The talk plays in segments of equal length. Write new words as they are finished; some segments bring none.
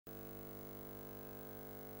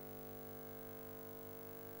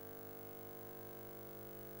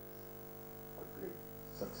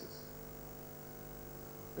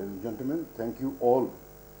and gentlemen, thank you all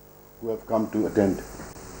who have come to attend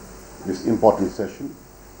this important session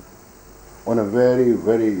on a very,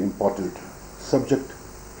 very important subject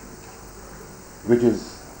which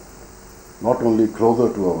is not only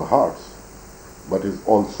closer to our hearts but is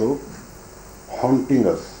also haunting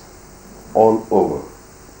us all over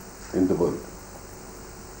in the world,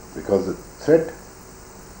 because the threat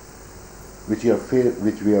which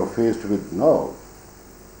we are faced with now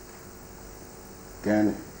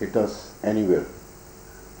can hit us anywhere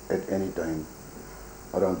at any time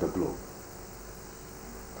around the globe.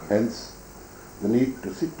 Hence, the need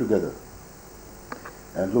to sit together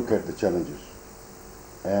and look at the challenges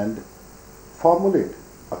and formulate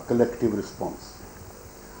a collective response.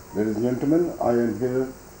 Ladies and gentlemen, I am here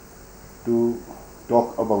to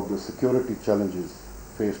talk about the security challenges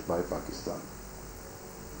faced by Pakistan.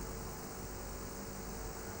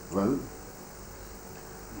 Well,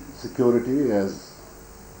 security, as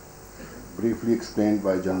briefly explained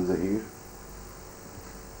by Janjua,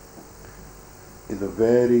 is a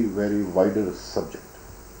very, very wider subject.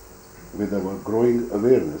 With our growing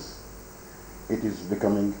awareness, it is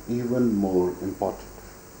becoming even more important.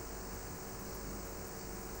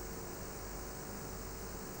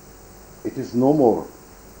 It is no more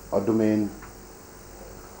a domain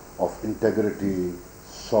of integrity,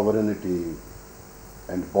 sovereignty,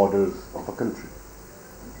 and borders of a country.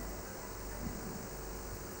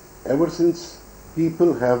 Ever since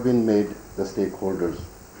people have been made the stakeholders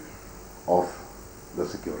of the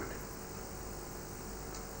security,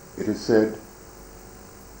 it is said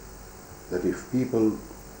that if people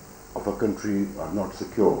of a country are not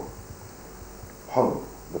secure, how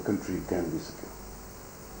the country can be secure?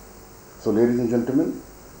 So, ladies and gentlemen,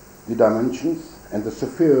 the dimensions and the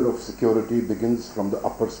sphere of security begins from the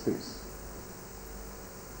upper space.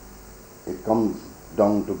 It comes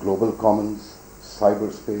down to global commons,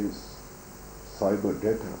 cyberspace, cyber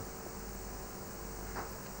data,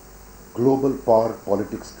 global power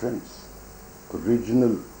politics trends,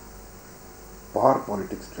 regional power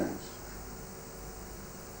politics trends,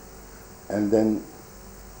 and then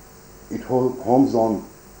it homes on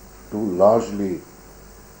to largely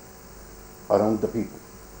around the people,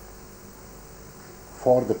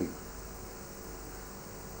 for the people.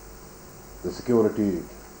 The security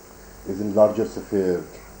is in larger sphere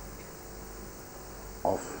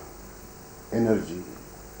of energy,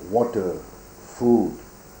 water, food,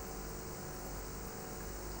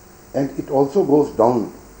 and it also goes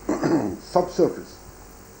down subsurface,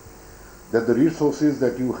 that the resources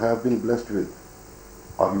that you have been blessed with,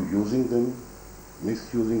 are you using them,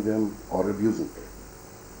 misusing them, or abusing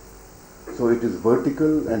them? So it is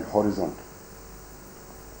vertical and horizontal.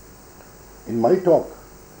 In my talk,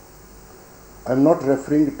 I am not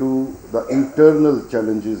referring to the internal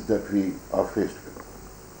challenges that we are faced with,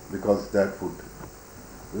 because that would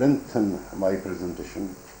lengthen my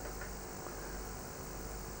presentation,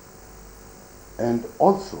 and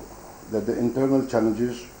also that the internal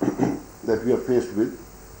challenges that we are faced with,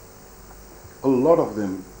 a lot of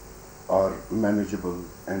them are manageable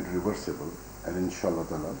and reversible, and inshallah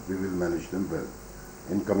ta'ala we will manage them well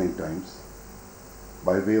in coming times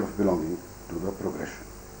by way of belonging to the progression.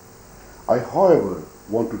 I, however,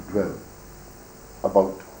 want to dwell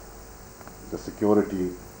about the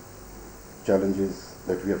security challenges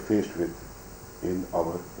that we are faced with in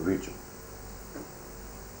our region.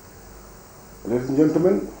 Ladies and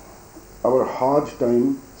gentlemen, our hard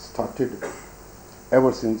time started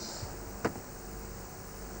ever since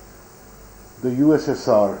the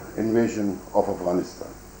USSR invasion of Afghanistan,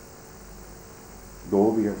 though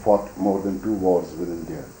we have fought more than 2 wars with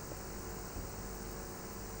India,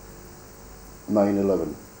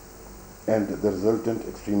 9/11, and the resultant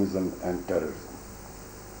extremism and terrorism.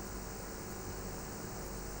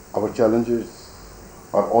 Our challenges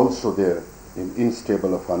are also there in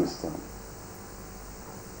unstable Afghanistan,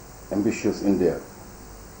 ambitious India,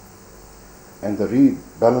 and the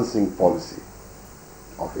rebalancing policy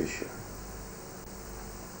of Asia.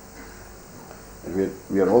 And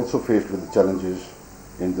we are also faced with the challenges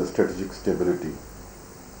in the strategic stability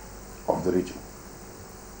of the region.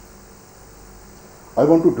 I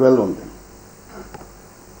want to dwell on them.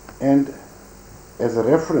 And as a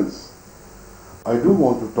reference, I do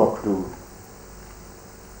want to talk to,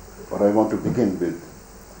 or I want to begin with,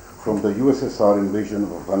 from the USSR invasion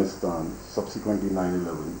of Afghanistan, subsequently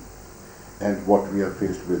 9/11, and what we are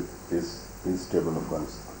faced with is unstable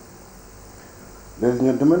Afghanistan. Ladies and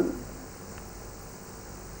gentlemen,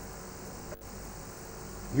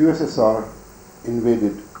 USSR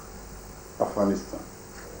invaded Afghanistan.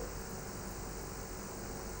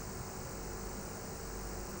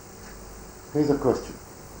 Here's a question.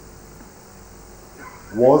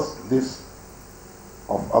 Was this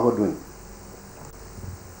of our doing?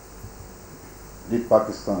 Did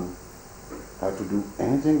Pakistan have to do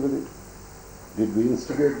anything with it? Did we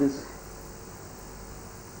instigate this?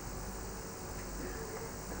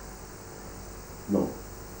 No.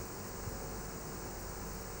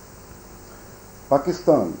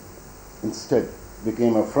 Pakistan instead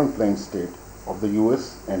became a frontline state of the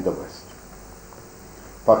US and the West.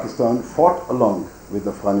 Pakistan fought along with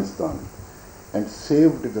Afghanistan and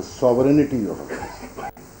saved the sovereignty of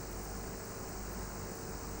Afghanistan.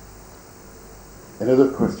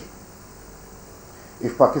 Another question.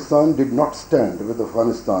 If Pakistan did not stand with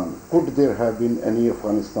Afghanistan, could there have been any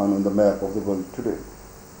Afghanistan on the map of the world today?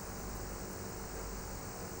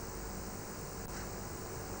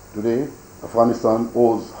 Today, Afghanistan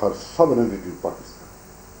owes her sovereignty to Pakistan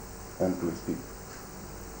and to its people.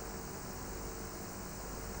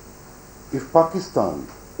 If Pakistan,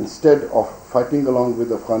 instead of fighting along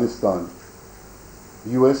with Afghanistan,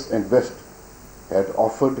 US and West had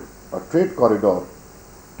offered a trade corridor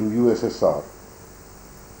to USSR,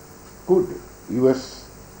 could US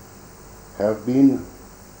have been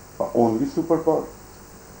our only superpower?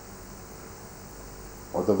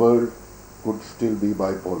 Or the world could still be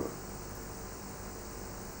bipolar?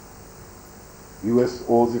 US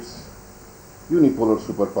owes its unipolar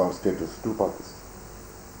superpower status to Pakistan.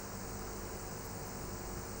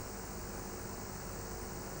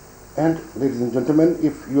 And ladies and gentlemen,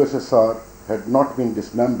 if USSR had not been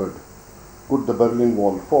dismembered, could the Berlin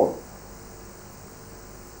Wall fall?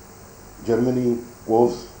 Germany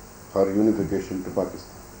owes her unification to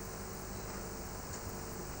Pakistan.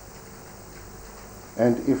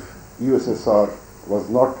 And if USSR was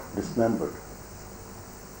not dismembered,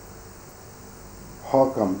 how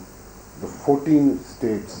come the 14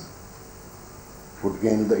 states would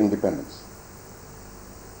gain the independence?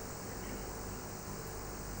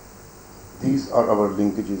 These are our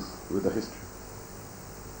linkages with the history.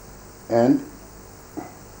 And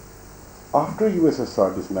after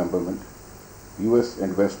USSR dismemberment, US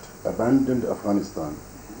and West abandoned Afghanistan,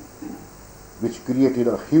 which created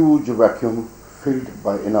a huge vacuum filled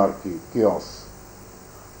by anarchy, chaos,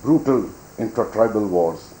 brutal intra-tribal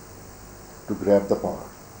wars to grab the power.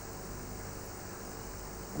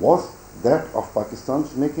 Was that of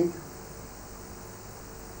Pakistan's making?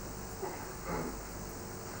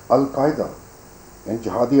 Al-Qaeda and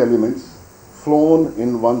jihadi elements flown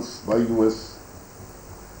in once by US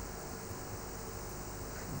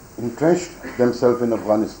entrenched themselves in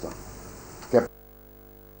Afghanistan.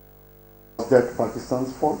 Was that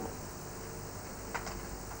Pakistan's fault?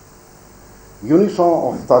 Unison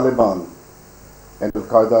of Taliban and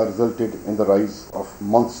Al-Qaeda resulted in the rise of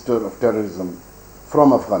monster of terrorism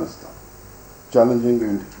from Afghanistan, challenging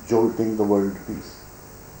and jolting the world peace.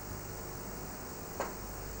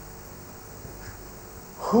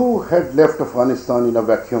 Who had left Afghanistan in a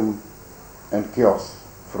vacuum and chaos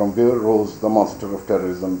from where rose the monster of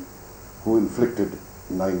terrorism who inflicted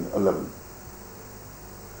 9/11?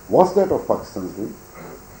 Was that of Pakistan's doing?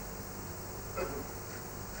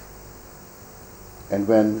 And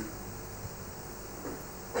when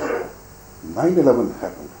 9/11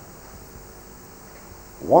 happened,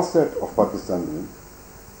 was that of Pakistan doing?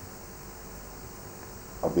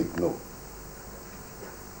 A big no.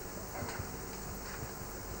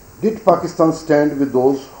 Did Pakistan stand with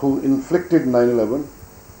those who inflicted 9/11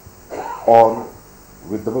 or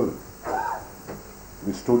with the world?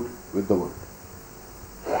 We stood with the world.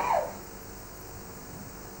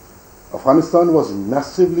 Afghanistan was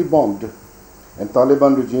massively bombed and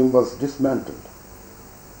Taliban regime was dismantled.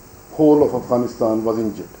 Whole of Afghanistan was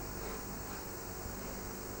injured.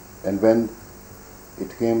 And when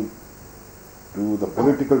it came to the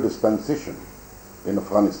political dispensation in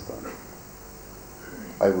Afghanistan,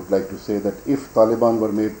 I would like to say that if Taliban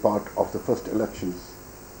were made part of the first elections,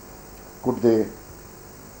 could they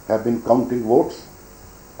have been counting votes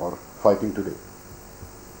or fighting today?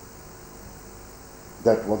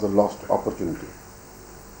 That was a lost opportunity.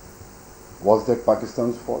 Was that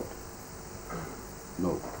Pakistan's fault?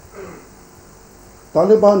 No.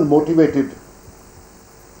 Taliban motivated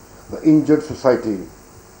the injured society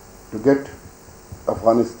to get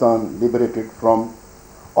Afghanistan liberated from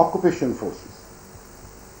occupation forces.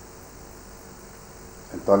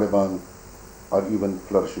 And Taliban are even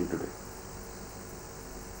flourishing today.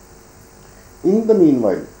 In the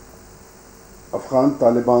meanwhile, Afghan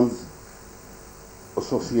Taliban's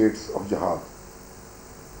associates of jihad,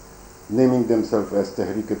 naming themselves as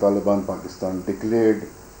Tehreek-e-Taliban Pakistan, declared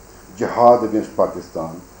jihad against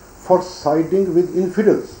Pakistan for siding with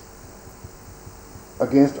infidels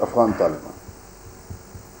against Afghan Taliban.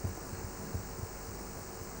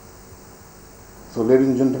 So, ladies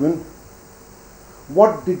and gentlemen,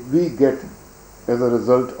 what did we get as a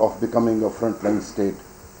result of becoming a frontline state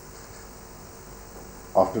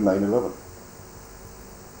after 9/11?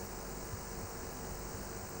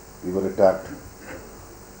 We were attacked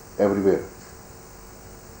everywhere.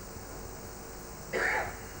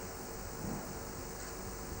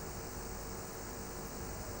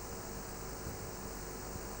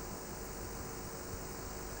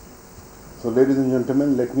 So, ladies and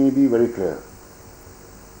gentlemen, let me be very clear.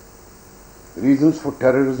 Reasons for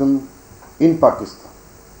terrorism in Pakistan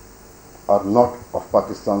are not of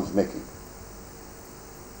Pakistan's making.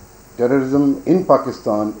 Terrorism in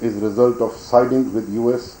Pakistan is a result of siding with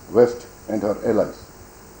US, West and her allies,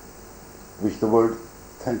 which the world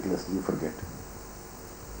thanklessly forget.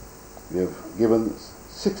 We have given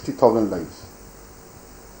 60,000 lives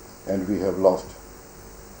and we have lost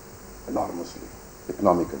enormously,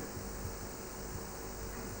 economically.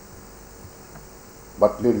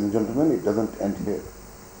 But ladies and gentlemen, it doesn't end here.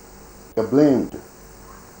 We are blamed.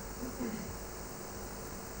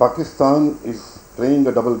 Pakistan is playing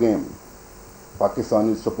a double game. Pakistan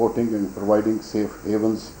is supporting and providing safe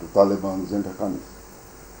havens to Taliban and Haqqanis.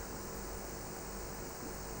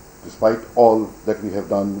 Despite all that we have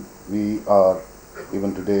done, we are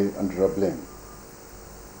even today under a blame.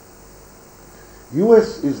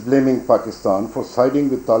 US is blaming Pakistan for siding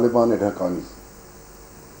with Taliban and Haqqanis.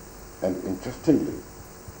 And interestingly,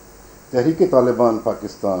 Tehreek-e-Taliban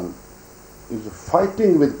Pakistan is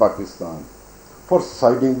fighting with Pakistan for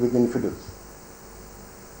siding with infidels.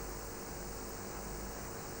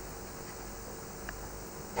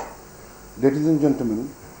 Ladies and gentlemen,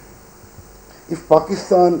 if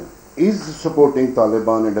Pakistan is supporting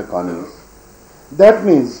Taliban and Haqqanis, that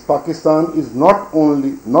means Pakistan is not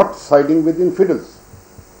only not siding with infidels,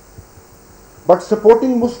 but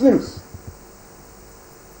supporting Muslims.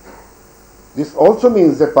 This also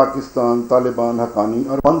means that Pakistan, Taliban, Haqqani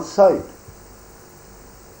are one side.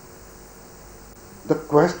 The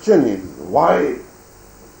question is, why,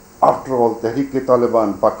 after all,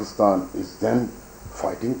 Tehreek-e-Taliban Pakistan is then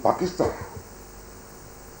fighting Pakistan?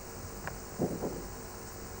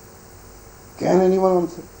 Can anyone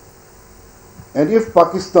answer? And if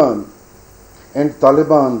Pakistan and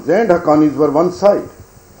Taliban and Haqqanis were one side,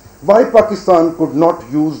 why Pakistan could not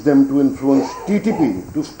use them to influence TTP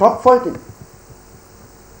to stop fighting?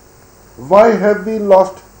 Why have we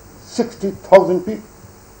lost 60,000 people?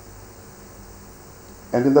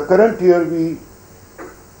 And in the current year,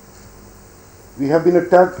 we have been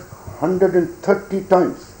attacked 130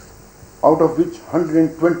 times, out of which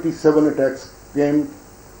 127 attacks came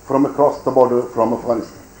from across the border from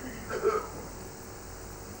Afghanistan.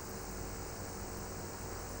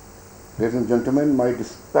 Ladies and gentlemen, my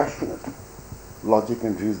dispassionate logic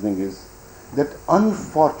and reasoning is that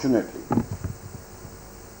unfortunately,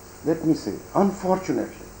 let me say,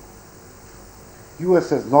 unfortunately, US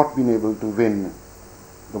has not been able to win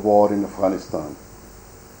the war in Afghanistan.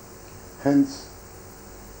 Hence,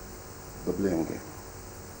 the blame game.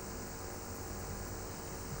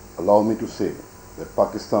 Allow me to say that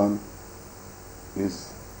Pakistan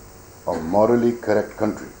is a morally correct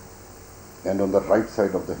country and on the right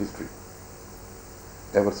side of the history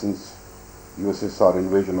ever since USSR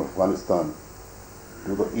invasion of Afghanistan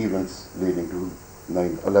to the events leading to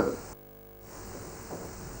 9/11.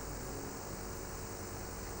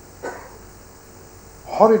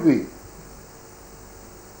 How did we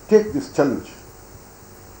take this challenge?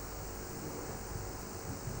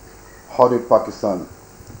 How did Pakistan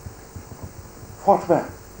fought back?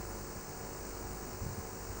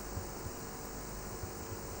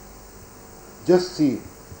 Just see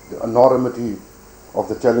the enormity of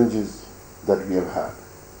the challenges that we have had.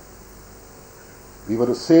 We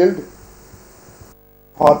were assailed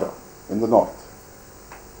Fata in the north,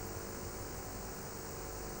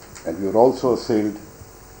 and we were also assailed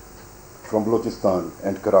from Balochistan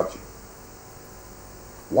and Karachi.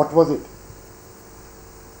 What was it?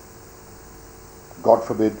 God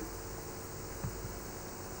forbid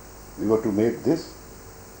we were to make this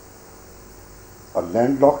a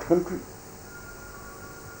landlocked country,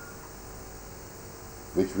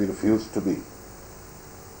 which we refused to be.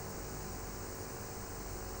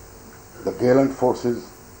 The gallant forces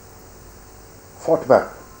fought back.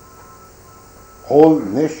 Whole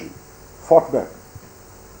nation fought back,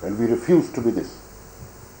 and we refused to be this.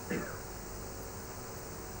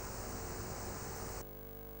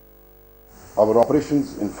 Our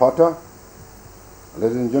operations in Fata,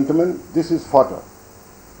 ladies and gentlemen, this is Fata,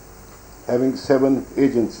 having 7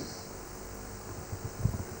 agencies.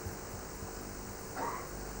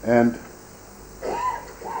 And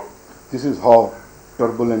this is how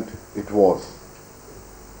turbulent it was.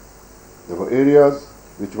 There were areas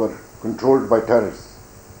which were controlled by terrorists.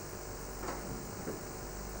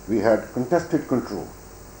 We had contested control.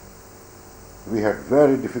 We had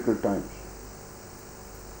very difficult times.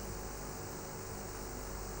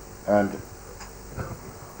 And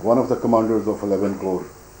one of the commanders of 11 Corps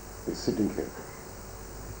is sitting here,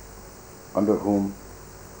 under whom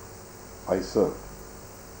I served.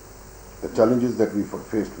 The challenges that we were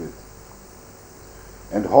faced with.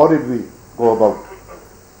 And how did we go about?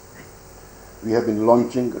 We have been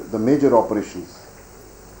launching the major operations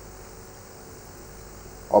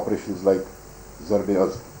like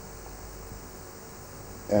Zarb-e-Azm,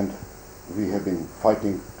 and we have been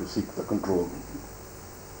fighting to seek the control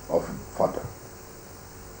of Fatah.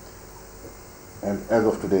 And as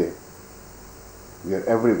of today, we are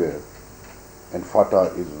everywhere, and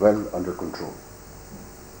Fatah is well under control.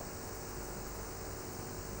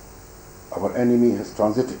 Our enemy has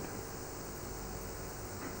transited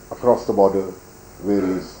across the border, where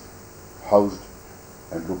he is housed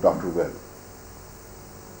and looked after well.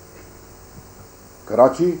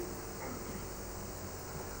 Karachi,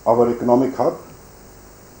 our economic hub,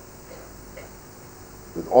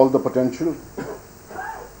 with all the potential,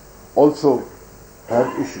 also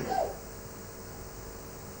had issues.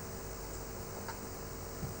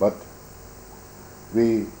 But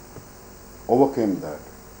we overcame that,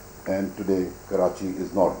 and today Karachi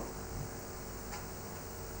is normal.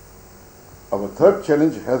 Our third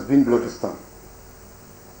challenge has been Balochistan.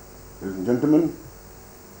 Ladies and gentlemen,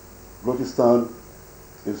 Balochistan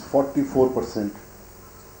is 44%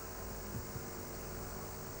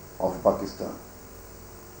 of Pakistan.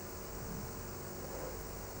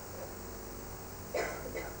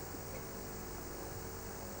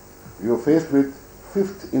 We were faced with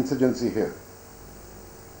fifth insurgency here.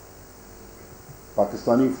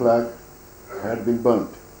 Pakistani flag had been burnt,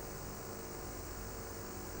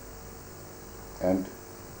 and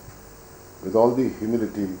with all the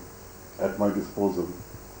humility at my disposal,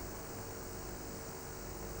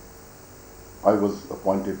 I was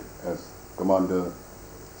appointed as Commander,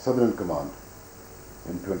 Southern Command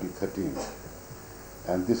in 2013,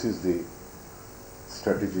 and this is the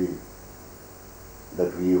strategy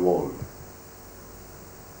that we evolved.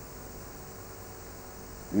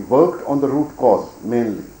 We worked on the root cause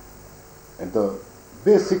mainly, and the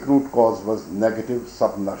basic root cause was negative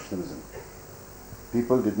sub-nationalism.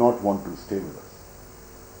 People did not want to stay with us.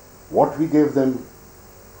 What we gave them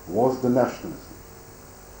was the nationalism.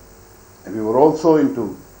 And we were also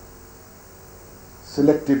into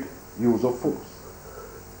selected use of force.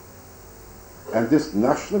 And this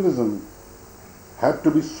nationalism had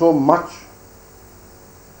to be so much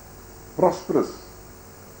prosperous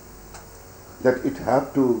that it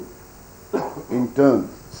had to, in turn,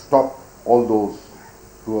 stop all those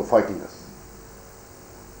who were fighting us.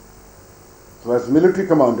 So as military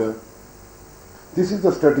commander, this is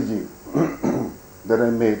the strategy that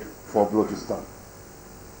I made for Balochistan.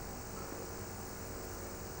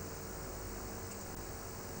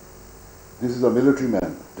 This is a military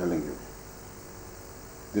man telling you.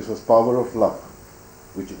 This was power of love,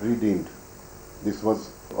 which redeemed. This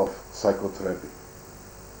was of psychotherapy.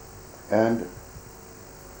 And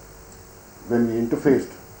when we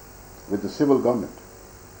interfaced with the civil government,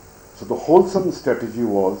 so the wholesome strategy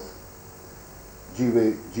was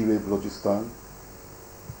Jive, Jive Balochistan,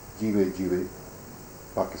 Jive, Jive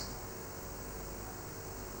Pakistan.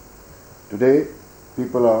 Today,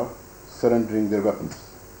 people are surrendering their weapons.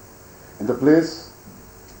 In the place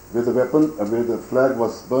where the flag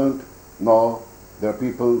was burnt, now there are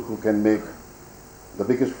people who can make the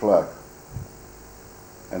biggest flag,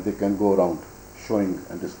 and they can go around showing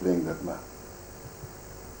and displaying that map.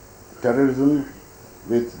 Terrorism,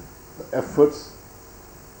 with the efforts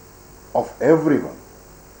of everyone,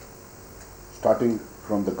 starting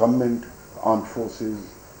from the government, the armed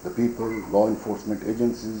forces, the people, law enforcement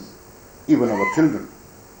agencies, even our children,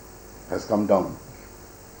 has come down.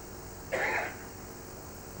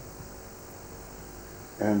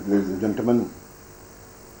 And ladies and gentlemen,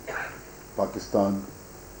 Pakistan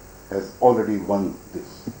has already won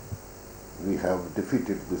this. We have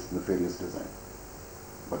defeated this nefarious design.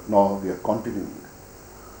 But now we are continuing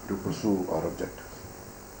to pursue our objectives.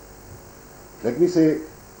 Let me say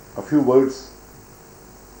a few words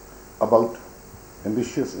about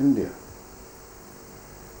ambitious India.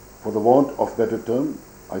 For the want of better term,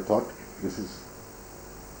 I thought this is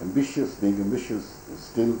ambitious. Being ambitious is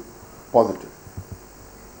still positive.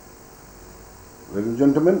 Ladies and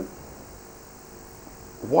gentlemen,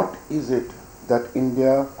 what is it that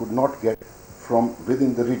India could not get from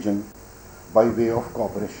within the region by way of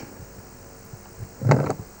cooperation?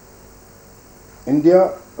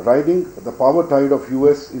 India riding the power tide of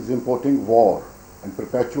US is importing war and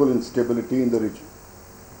perpetual instability in the region.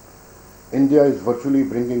 India is virtually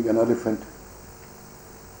bringing an elephant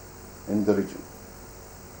in the region.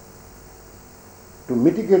 To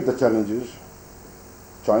mitigate the challenges,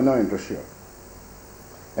 China and Russia,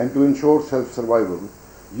 and to ensure self-survival,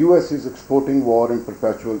 US is exporting war and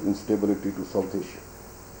perpetual instability to South Asia.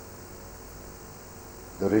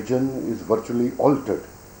 The region is virtually altered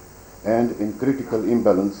and in critical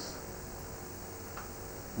imbalance,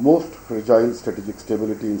 most fragile strategic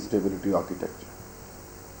stability and stability architecture.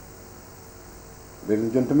 Ladies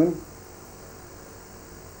and gentlemen,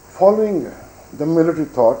 following the military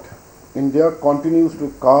thought, India continues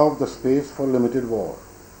to carve the space for limited war,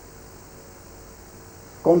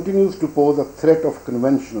 continues to pose a threat of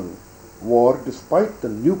conventional war despite the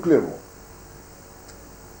nuclear war,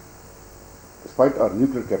 despite our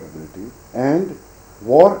nuclear capability, and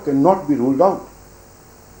war cannot be ruled out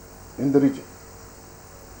in the region,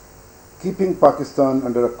 keeping Pakistan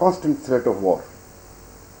under a constant threat of war.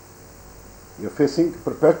 We are facing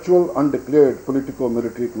perpetual undeclared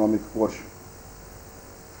politico-military economic coercion,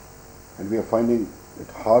 and we are finding it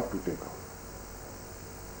hard to take off.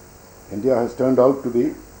 India has turned out to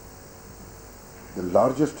be the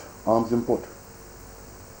largest arms importer.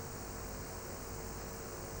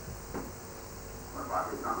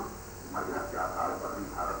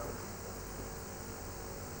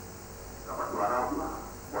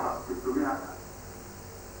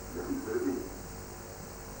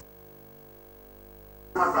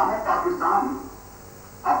 Pakistan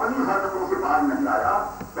अपनी हरकतों से बाहर नहीं आया,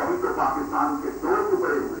 तभी तो पाकिस्तान के दो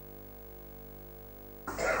टुकड़े हुए,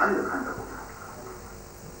 खंड खंड हो गया।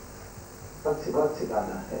 सबक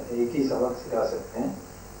सिखाना है, एक ही सबक सिखा सकते हैं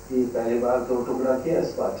कि पहली बार दो टुकड़ा किया,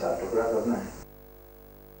 इस बार चार टुकड़ा करना है।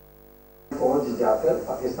 फौज जाकर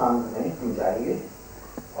पाकिस्तान में हम जाएंगे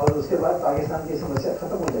और उसके बाद पाकिस्तान की समस्या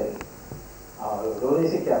खत्म हो जाएगी, और रोने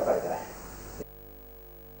से क्या फायदा है।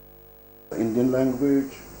 Indian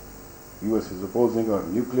language, US is opposing our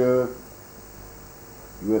nuclear,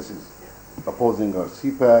 US is opposing our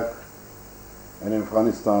CPAC, and in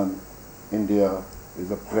Afghanistan, India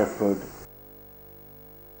is a preferred.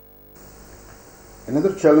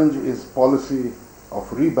 Another challenge is policy of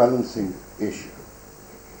rebalancing Asia,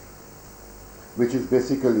 which is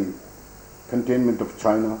basically containment of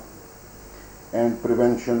China and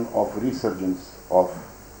prevention of resurgence of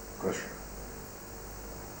Russia.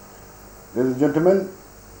 Ladies and gentlemen,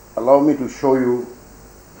 allow me to show you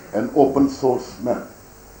an open source map.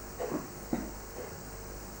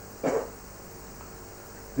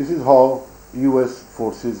 This is how US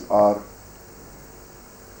forces are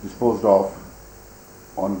disposed of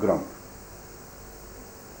on ground.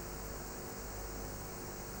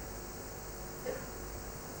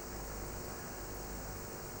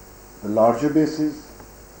 The larger bases,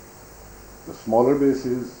 the smaller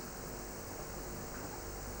bases,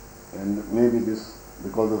 and maybe this,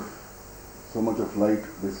 because of so much of light,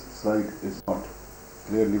 this slide is not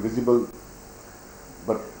clearly visible,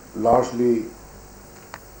 but largely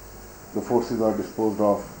the forces are disposed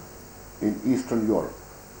of in Eastern Europe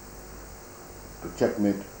to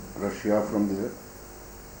checkmate Russia from there,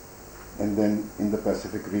 and then in the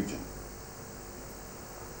Pacific region,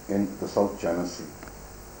 in the South China Sea,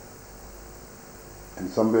 and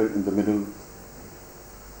somewhere in the middle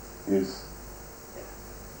is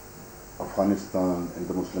Afghanistan and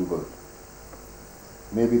the Muslim world.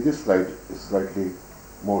 Maybe this slide is slightly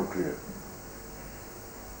more clear.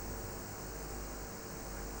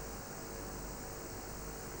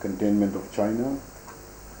 Containment of China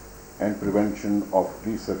and prevention of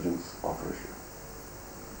resurgence of Russia.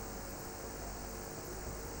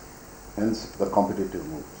 Hence the competitive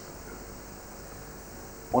moves.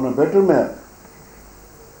 On a better map,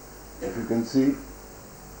 if you can see,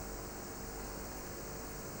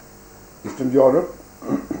 Eastern Europe,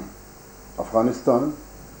 Afghanistan,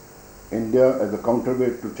 India as a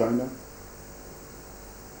counterweight to China,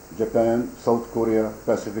 Japan, South Korea,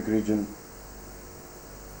 Pacific region.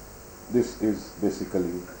 This is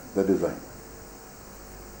basically the design.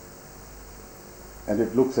 And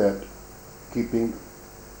it looks at keeping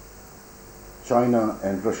China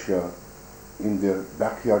and Russia in their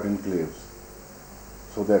backyard enclaves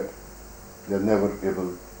so that they are never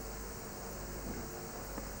able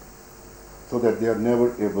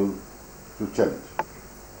to challenge.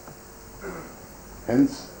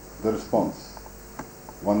 Hence the response,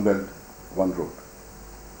 one belt, one road.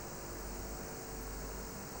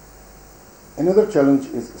 Another challenge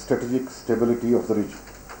is strategic stability of the region.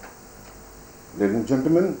 Ladies and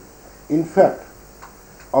gentlemen, in fact,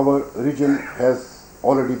 our region has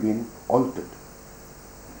already been altered.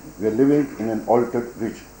 We are living in an altered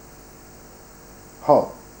region.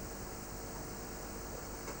 How?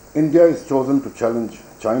 India is chosen to challenge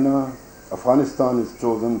China, Afghanistan is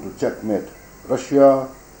chosen to checkmate Russia,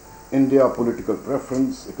 India political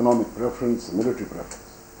preference, economic preference, military preference.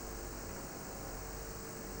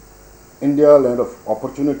 India, a land of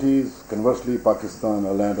opportunities, conversely Pakistan,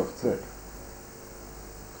 a land of threat.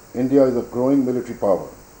 India is a growing military power,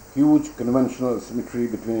 huge conventional asymmetry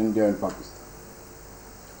between India and Pakistan.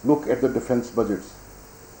 Look at the defense budgets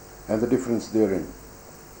and the difference therein.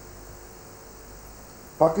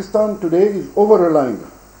 Pakistan today is over-relying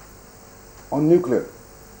on nuclear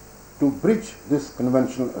to bridge this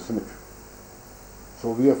conventional asymmetry.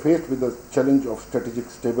 So we are faced with the challenge of strategic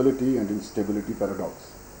stability and instability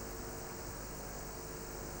paradox.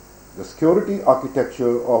 The security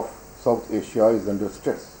architecture of South Asia is under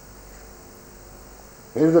stress.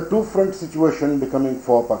 Here is a two-front situation becoming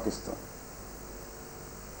for Pakistan.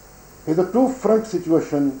 Here is a two-front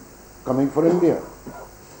situation coming for India.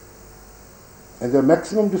 And there are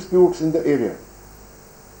maximum disputes in the area.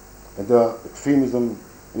 And the extremism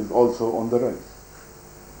is also on the rise.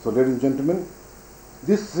 So, ladies and gentlemen,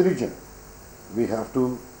 this region, we have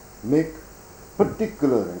to make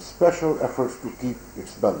particular and special efforts to keep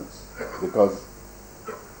its balance, because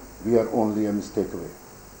we are only a mistake away.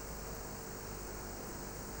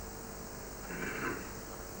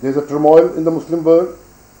 There is a turmoil in the Muslim world.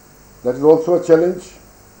 That is also a challenge.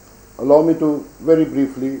 Allow me to very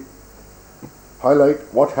briefly highlight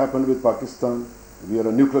what happened with Pakistan. We are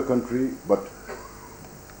a nuclear country, but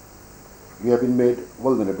we have been made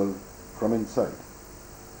vulnerable from inside.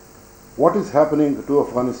 What is happening to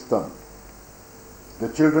Afghanistan?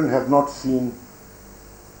 The children have not seen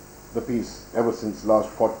the peace ever since last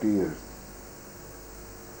 40 years.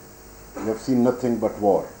 They have seen nothing but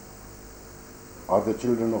war. Are the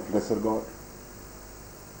children of lesser God?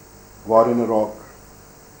 War in Iraq,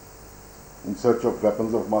 in search of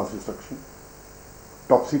weapons of mass destruction,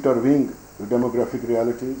 topsy-turvying the demographic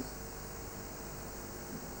realities,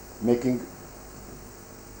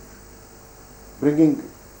 bringing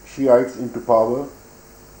Shiites into power,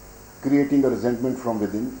 creating a resentment from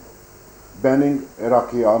within, banning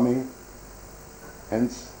Iraqi army,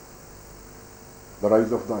 hence the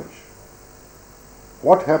rise of Daesh.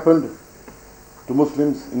 What happened to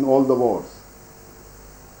Muslims in all the wars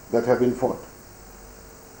that have been fought?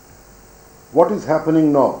 What is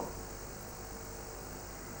happening now?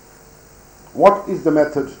 What is the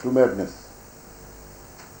method to madness?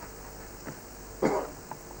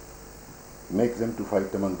 Make them to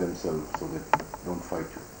fight among themselves so they don't fight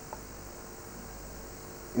you.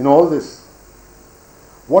 In all this,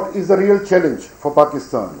 what is the real challenge for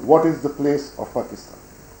Pakistan? What is the place of Pakistan?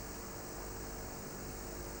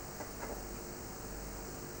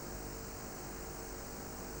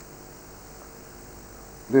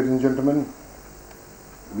 Ladies and gentlemen,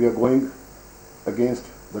 we are going against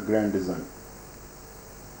the grand design.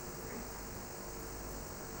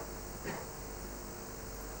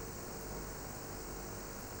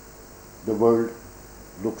 The world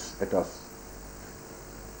looks at us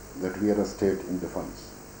that we are a state in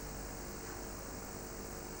defiance,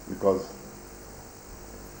 because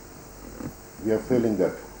we are failing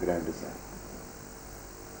that grand design.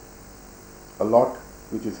 A lot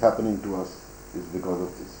which is happening to us is because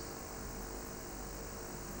of this.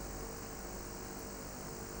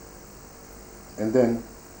 And then,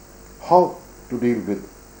 how to deal with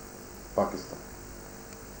Pakistan?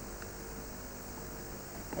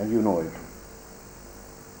 And you know it.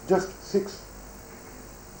 Just 6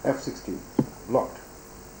 F-16 blocked,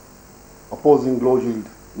 opposing low-yield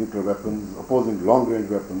nuclear weapons, opposing long-range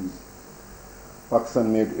weapons.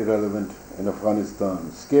 Pakistan made irrelevant in Afghanistan,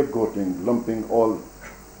 scapegoating, lumping all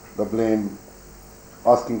the blame,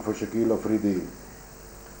 asking for Shakil Afridi,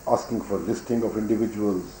 asking for listing of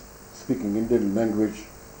individuals, speaking Indian language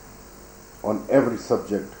on every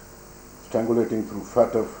subject, strangulating through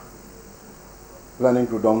FATF, planning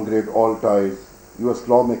to downgrade all ties. US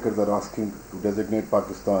lawmakers are asking to designate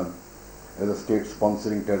Pakistan as a state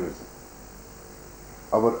sponsoring terrorism.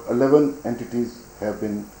 Our 11 entities have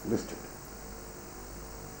been listed.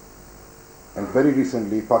 And very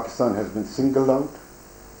recently, Pakistan has been singled out,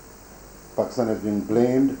 Pakistan has been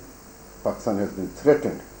blamed, Pakistan has been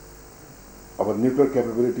threatened. Our nuclear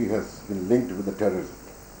capability has been linked with the terrorism.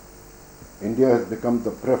 India has become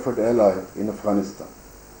the preferred ally in Afghanistan,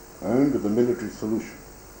 and the military solution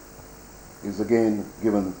is again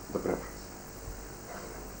given the preference.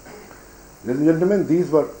 Ladies and gentlemen, these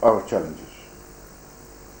were our challenges.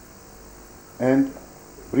 And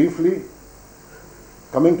briefly,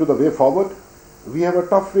 coming to the way forward, we have a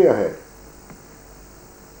tough way ahead.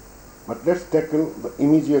 But let's tackle the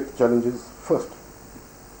immediate challenges first.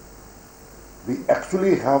 We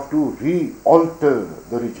actually have to re-alter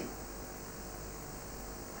the region.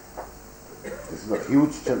 This is a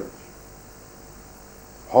huge challenge.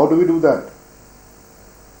 How do we do that?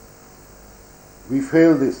 We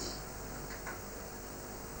fail this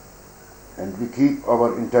and we keep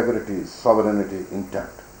our integrity, sovereignty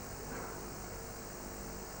intact.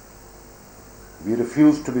 We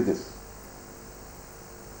refuse to be this.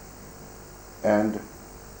 And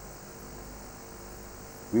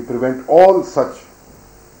we prevent all such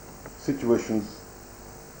situations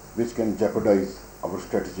which can jeopardize our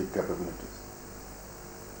strategic capabilities.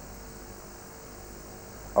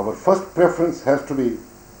 Our first preference has to be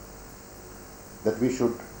that we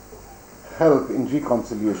should help in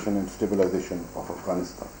reconciliation and stabilization of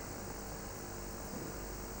Afghanistan.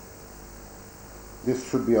 This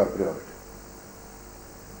should be our priority.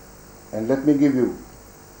 And let me give you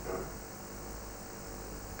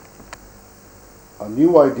a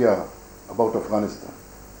new idea about Afghanistan.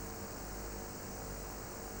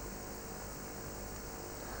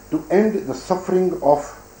 To end the suffering of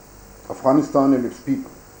Afghanistan and its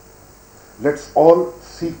people, let's all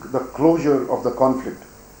seek the closure of the conflict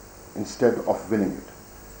instead of winning it.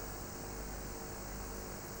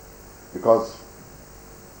 Because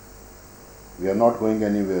we are not going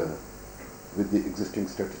anywhere with the existing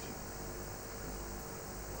strategy.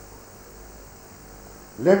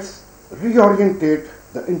 Let's reorientate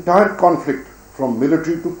the entire conflict from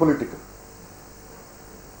military to political.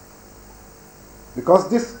 Because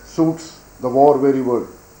this suits the war very well.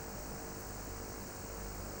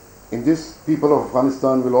 In this, people of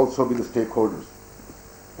Afghanistan will also be the stakeholders.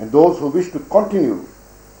 And those who wish to continue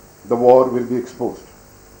the war will be exposed.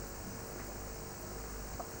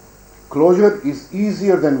 Closure is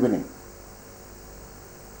easier than winning.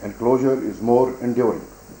 And closure is more enduring.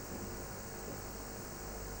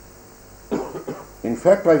 In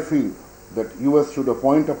fact, I feel that US should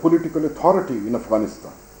appoint a political authority in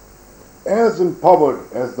Afghanistan, as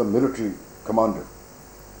empowered as the military commander,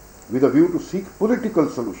 with a view to seek political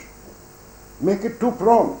solution. Make it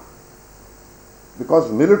two-pronged.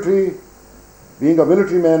 Because military, being a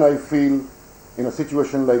military man, I feel in a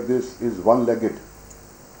situation like this is one-legged.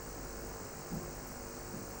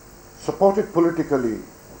 Support it politically.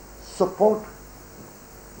 Support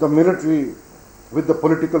the military with the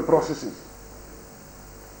political processes.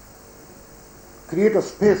 Create a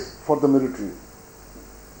space for the military.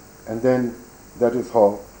 And then that is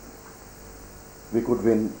how we could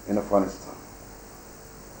win in Afghanistan.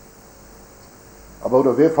 About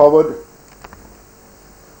a way forward,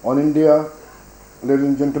 on India, ladies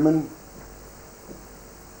and gentlemen,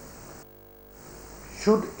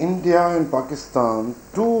 should India and Pakistan,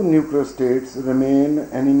 two nuclear states, remain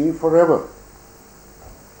enemy forever?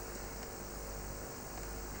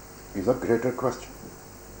 Is a greater question.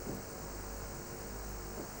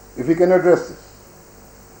 If we can address this,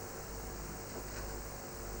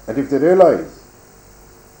 and if they realize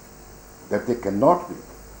that they cannot be,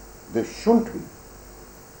 they shouldn't be,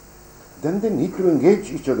 then they need to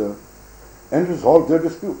engage each other and resolve their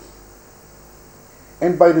disputes.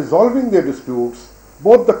 And by resolving their disputes,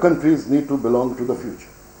 both the countries need to belong to the future.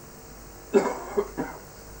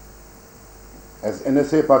 As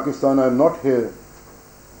NSA Pakistan, I am not here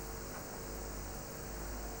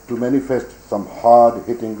to manifest some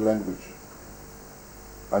hard-hitting language.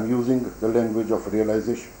 I am using the language of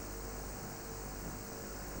realization.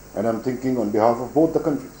 And I am thinking on behalf of both the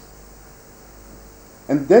countries.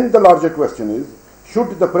 And then the larger question is,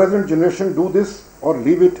 should the present generation do this or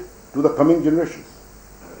leave it to the coming generations?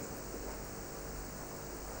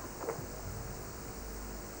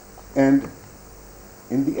 And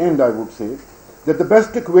in the end, I would say that the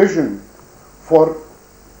best equation for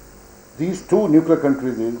these two nuclear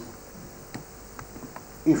countries is,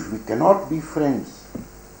 if we cannot be friends,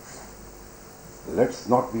 let's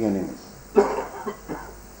not be enemies.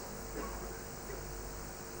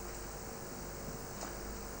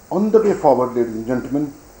 On the way forward, ladies and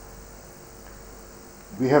gentlemen,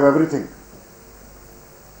 we have everything.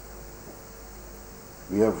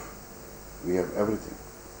 We have everything.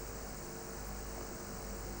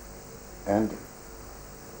 And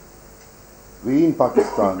we in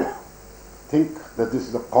Pakistan think that this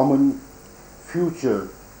is a common future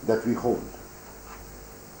that we hold.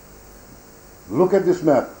 Look at this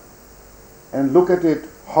map and look at it,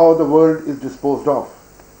 how the world is disposed of.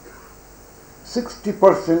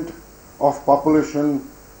 60% of population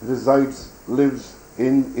lives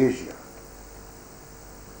in Asia.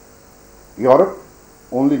 Europe,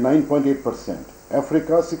 only 9.8%.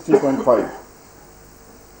 Africa, 16.5%.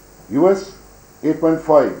 US,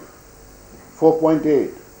 8.5%.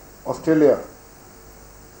 4.8. Australia,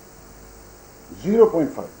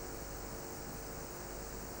 0.5.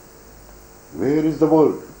 Where is the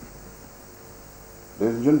world?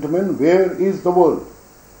 Ladies and gentlemen, where is the world?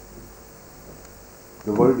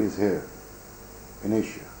 The world is here, in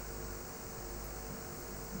Asia.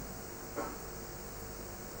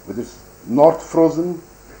 With its north frozen,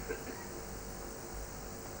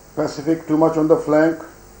 Pacific too much on the flank,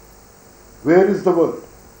 where is the world?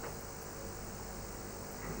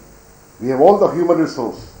 We have all the human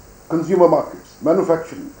resource, consumer markets,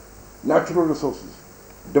 manufacturing, natural resources,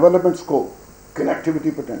 development scope,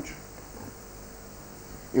 connectivity potential.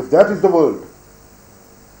 If that is the world,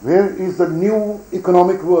 where is the new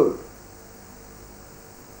economic world?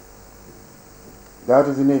 That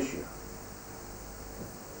is in Asia.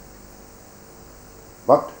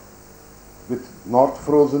 But with north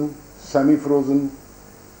frozen, semi-frozen,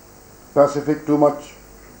 Pacific too much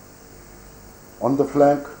on the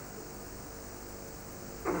flank,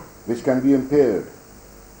 which can be impaired,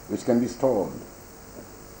 which can be stalled.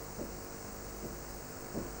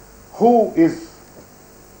 Who is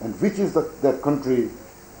and which is that country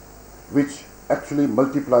which actually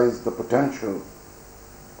multiplies the potential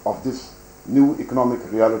of this new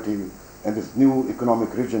economic reality and this new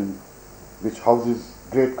economic region which houses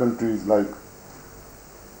great countries like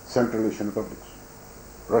Central Asian republics,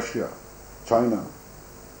 Russia, China,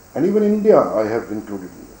 and even India I have included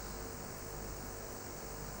in this.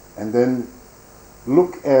 And then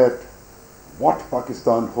look at what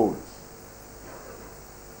Pakistan holds.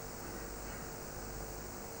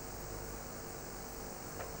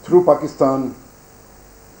 Through Pakistan,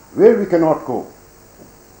 where we cannot go,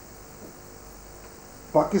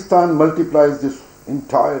 Pakistan multiplies this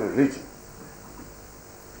entire region.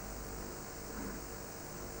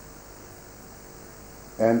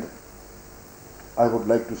 And I would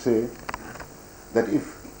like to say that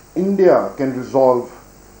if India can resolve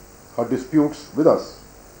her disputes with us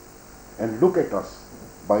and look at us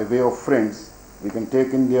by way of friends, we can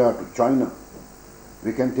take India to China,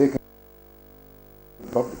 we can take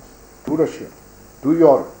republics, to Russia, to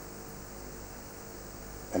Europe,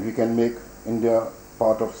 and we can make India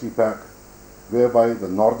part of CPAC, whereby the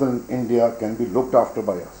northern India can be looked after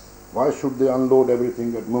by us. Why should they unload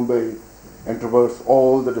everything at Mumbai and traverse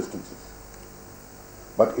all the distances?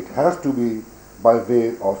 But it has to be by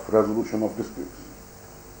way of resolution of disputes.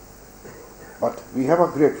 But we have a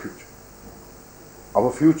great future.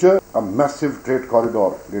 Our future, a massive trade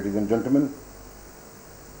corridor, ladies and gentlemen,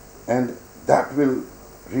 and that will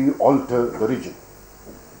re-alter the region.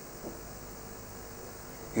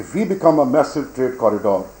 If we become a massive trade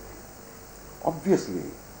corridor, obviously,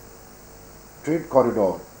 trade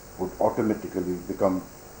corridor would automatically become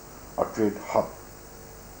a trade hub.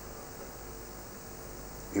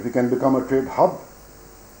 If we can become a trade hub,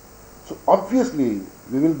 so obviously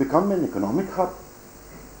we will become an economic hub.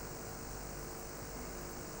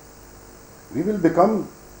 We will become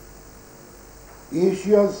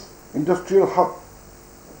Asia's industrial hub.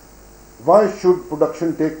 Why should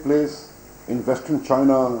production take place in Western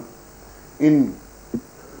China, in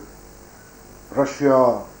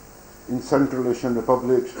Russia, in Central Asian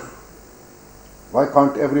republics? Why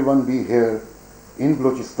can't everyone be here in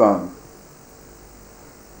Balochistan,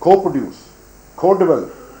 co-produce,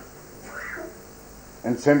 co-develop,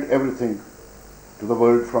 and send everything to the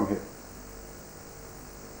world from here?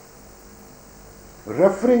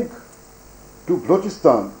 Referring to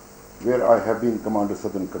Balochistan, where I have been Commander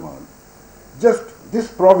Southern Command, just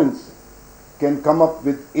this province can come up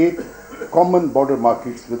with 8 common border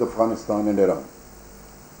markets with Afghanistan and Iran.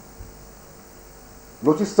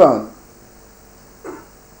 Balochistan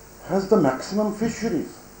has the maximum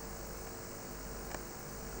fisheries.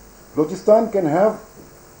 Balochistan can have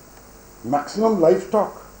maximum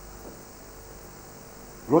livestock.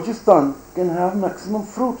 Balochistan can have maximum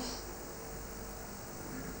fruits.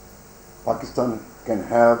 Pakistan can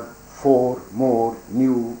have 4 more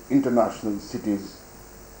new international cities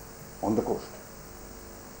on the coast.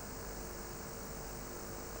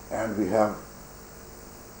 And we have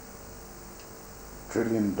 $1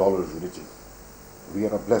 trillion riches. We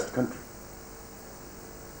are a blessed country.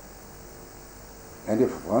 And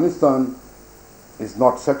if Afghanistan is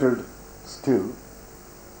not settled still,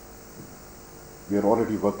 we are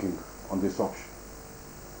already working on this option.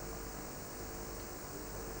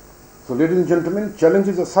 So, ladies and gentlemen,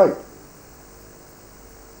 challenges aside,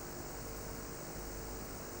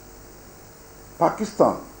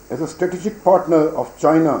 Pakistan, as a strategic partner of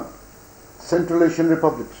China, Central Asian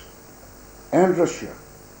republics, and Russia,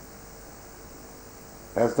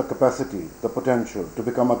 has the capacity, the potential to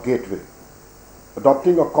become a gateway,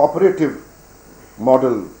 adopting a cooperative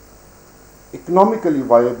model economically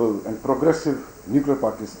viable and progressive nuclear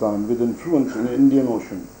Pakistan with influence in the Indian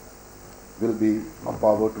Ocean will be a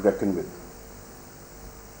power to reckon with.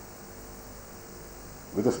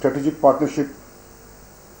 With a strategic partnership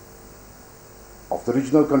of the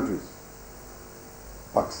regional countries,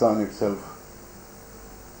 Pakistan itself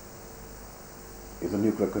is a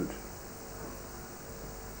nuclear country.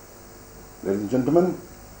 Ladies and gentlemen,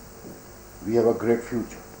 we have a great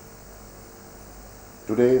future.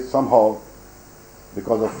 Today, somehow,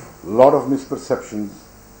 because of a lot of misperceptions,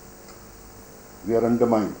 we are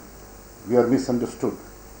undermined, we are misunderstood.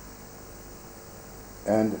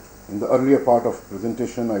 And in the earlier part of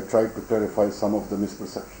presentation, I tried to clarify some of the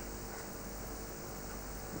misperceptions.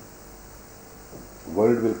 The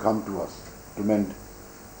world will come to us to mend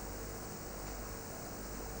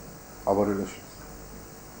our relations.